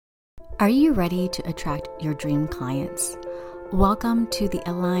Are you ready to attract your dream clients? Welcome to the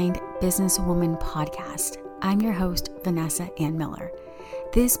Aligned Businesswoman Podcast. I'm your host, Vanessa Ann Miller.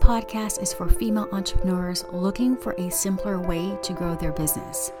 This podcast is for female entrepreneurs looking for a simpler way to grow their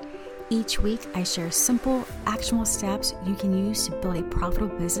business. Each week, I share simple, actionable steps you can use to build a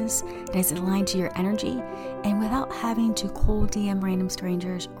profitable business that is aligned to your energy and without having to cold DM random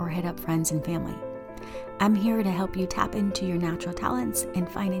strangers or hit up friends and family. I'm here to help you tap into your natural talents and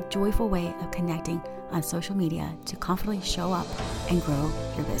find a joyful way of connecting on social media to confidently show up and grow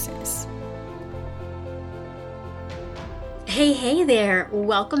your business. Hey there.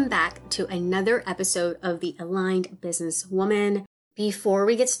 Welcome back to another episode of the Aligned Businesswoman. Before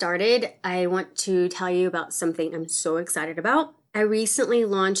we get started, I want to tell you about something I'm so excited about. I recently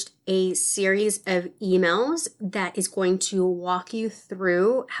launched a series of emails that is going to walk you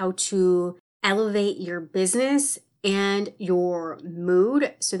through how to elevate your business and your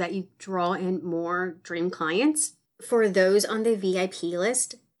mood so that you draw in more dream clients. For those on the VIP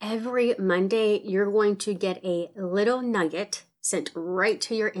list, every Monday you're going to get a little nugget sent right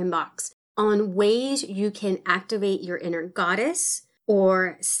to your inbox on ways you can activate your inner goddess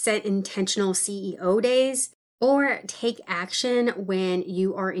or set intentional CEO days or take action when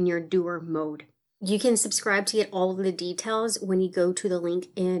you are in your doer mode. You can subscribe to get all of the details when you go to the link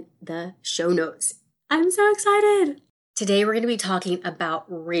in the show notes. I'm so excited. Today we're going to be talking about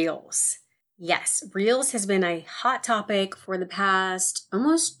Reels. Yes, Reels has been a hot topic for the past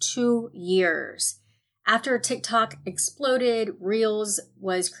almost 2 years. After TikTok exploded, Reels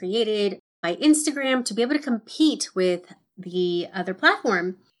was created by Instagram to be able to compete with the other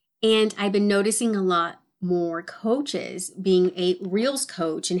platform. And I've been noticing a lot more coaches being a Reels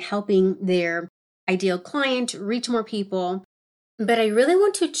coach and helping their ideal client reach more people. But I really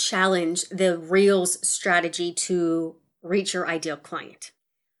want to challenge the Reels strategy to reach your ideal client.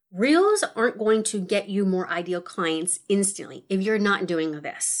 Reels aren't going to get you more ideal clients instantly if you're not doing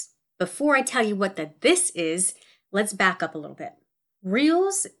this. Before I tell you what this is, let's back up a little bit.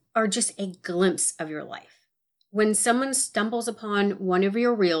 Reels are just a glimpse of your life. When someone stumbles upon one of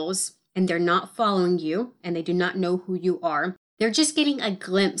your Reels and they're not following you and they do not know who you are, they're just getting a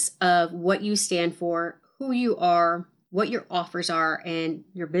glimpse of what you stand for, who you are, what your offers are, and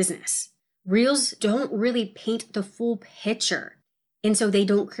your business. Reels don't really paint the full picture, and so they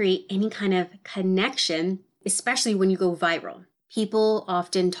don't create any kind of connection, especially when you go viral. People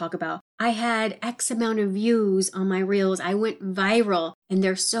often talk about, I had X amount of views on my Reels, I went viral, and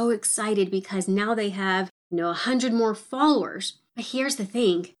they're so excited because now they have 100 more followers. But here's the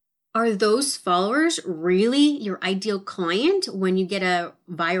thing. Are those followers really your ideal client when you get a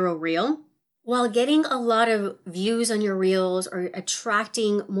viral reel? While getting a lot of views on your reels or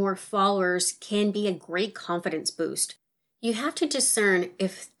attracting more followers can be a great confidence boost, you have to discern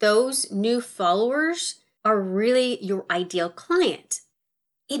if those new followers are really your ideal client.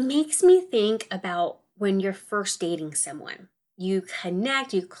 It makes me think about when you're first dating someone. You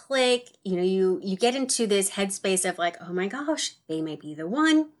connect, you click, you get into this headspace of like, oh my gosh, they might be the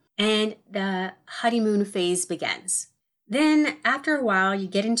one. And the honeymoon phase begins. Then after a while, you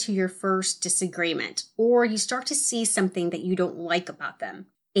get into your first disagreement or you start to see something that you don't like about them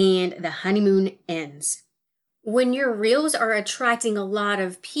and the honeymoon ends. When your reels are attracting a lot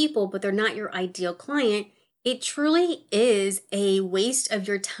of people, but they're not your ideal client, it truly is a waste of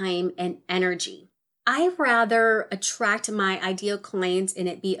your time and energy. I'd rather attract my ideal clients and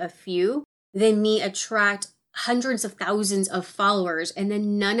it be a few than me attract hundreds of thousands of followers and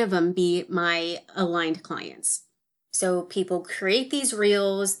then none of them be my aligned clients. So people create these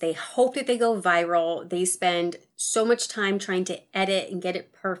reels, they hope that they go viral, they spend so much time trying to edit and get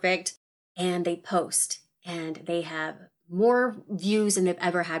it perfect, and they post and they have more views than they've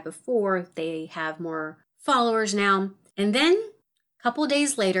ever had before. They have more followers now. And then a couple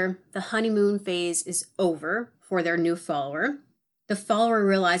days later, the honeymoon phase is over for their new follower. The follower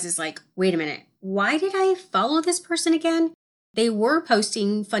realizes wait a minute, why did I follow this person again? They were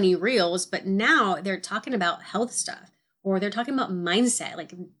posting funny reels, but now they're talking about health stuff or they're talking about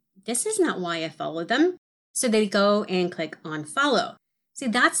mindset. This is not why I followed them. So they go and click on follow. See,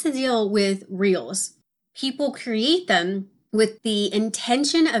 that's the deal with reels. People create them with the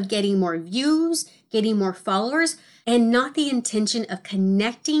intention of getting more views, getting more followers, and not the intention of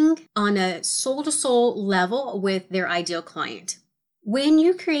connecting on a soul-to-soul level with their ideal client. When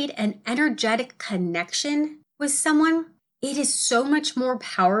you create an energetic connection with someone, it is so much more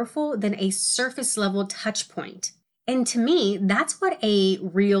powerful than a surface level touch point. And to me, that's what a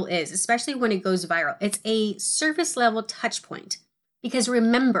reel is, especially when it goes viral. It's a surface level touch point. Because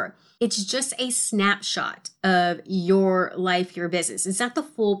remember, It's just a snapshot of your life, your business. It's not the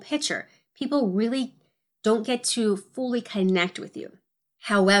full picture. People really don't get to fully connect with you.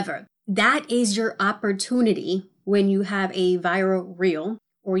 However, that is your opportunity when you have a viral reel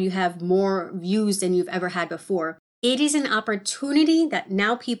or you have more views than you've ever had before. It is an opportunity that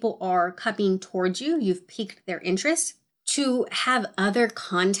now people are coming towards you. You've piqued their interest to have other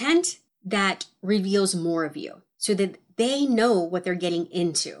content that reveals more of you so that they know what they're getting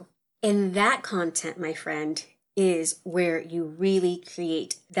into. And that content, my friend, is where you really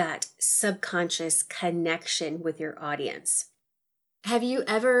create that subconscious connection with your audience. Have you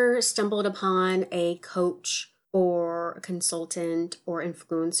ever stumbled upon a coach or a consultant or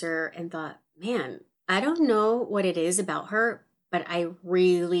influencer and thought, man, I don't know what it is about her, but I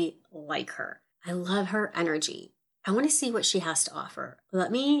really like her. I love her energy. I want to see what she has to offer.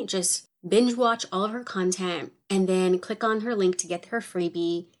 Let me just binge watch all of her content and then click on her link to get her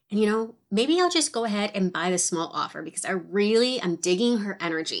freebie. And maybe I'll just go ahead and buy the small offer because I really am digging her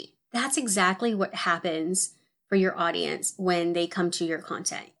energy. That's exactly what happens for your audience when they come to your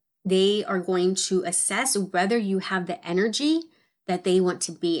content. They are going to assess whether you have the energy that they want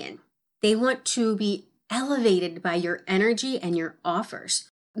to be in. They want to be elevated by your energy and your offers.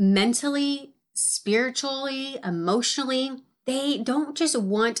 Mentally, spiritually, emotionally, they don't just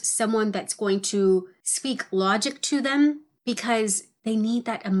want someone that's going to speak logic to them because they need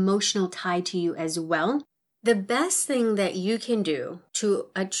that emotional tie to you as well. The best thing that you can do to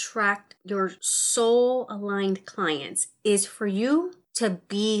attract your soul-aligned clients is for you to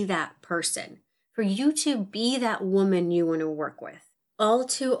be that person, for you to be that woman you want to work with. All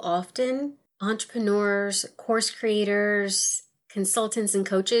too often, entrepreneurs, course creators, consultants, and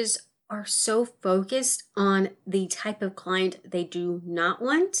coaches are so focused on the type of client they do not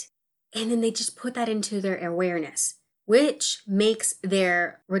want, and then they just put that into their awareness, which makes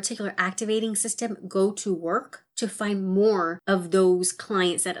their reticular activating system go to work to find more of those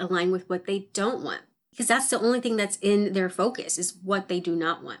clients that align with what they don't want. Because that's the only thing that's in their focus is what they do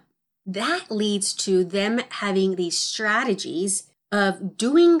not want. That leads to them having these strategies of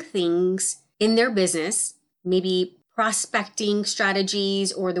doing things in their business, maybe prospecting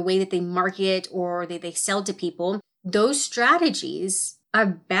strategies or the way that they market or they sell to people. Those strategies are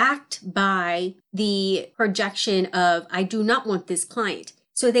backed by the projection of, I do not want this client.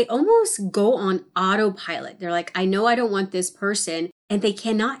 So they almost go on autopilot. They're like, I know I don't want this person. And they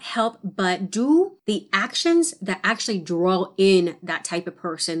cannot help but do the actions that actually draw in that type of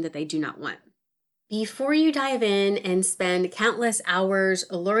person that they do not want. Before you dive in and spend countless hours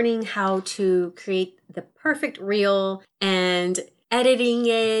learning how to create the perfect reel and editing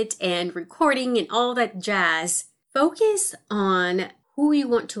it and recording and all that jazz, focus on who you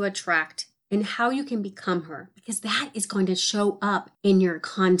want to attract and how you can become her, because that is going to show up in your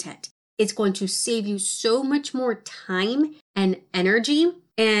content. It's going to save you so much more time and energy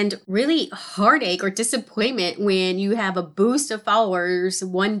and really heartache or disappointment when you have a boost of followers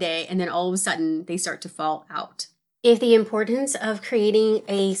one day and then all of a sudden they start to fall out. If the importance of creating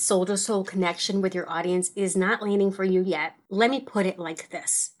a soul-to-soul connection with your audience is not landing for you yet, let me put it like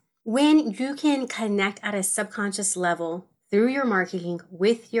this. When you can connect at a subconscious level through your marketing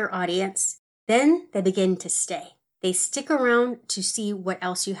with your audience, then they begin to stay. They stick around to see what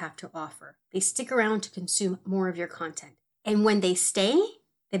else you have to offer. They stick around to consume more of your content. And when they stay,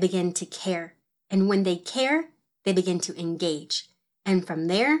 they begin to care. And when they care, they begin to engage. And from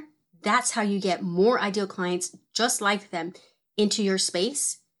there, that's how you get more ideal clients just like them into your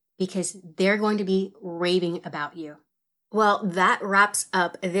space because they're going to be raving about you. Well, that wraps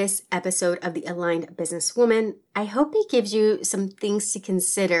up this episode of The Aligned Businesswoman. I hope it gives you some things to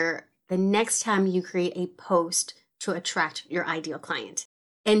consider the next time you create a post to attract your ideal client.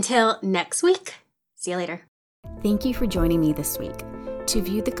 Until next week, see you later. Thank you for joining me this week. To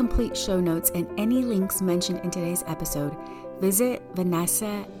view the complete show notes and any links mentioned in today's episode, visit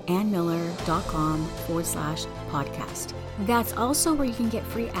vanessaannmiller.com/podcast. That's also where you can get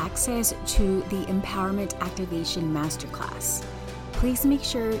free access to the Empowerment Activation Masterclass. Please make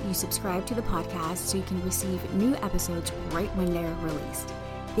sure you subscribe to the podcast so you can receive new episodes right when they're released.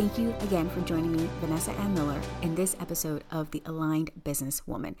 Thank you again for joining me, Vanessa Ann Miller, in this episode of The Aligned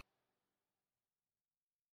Businesswoman.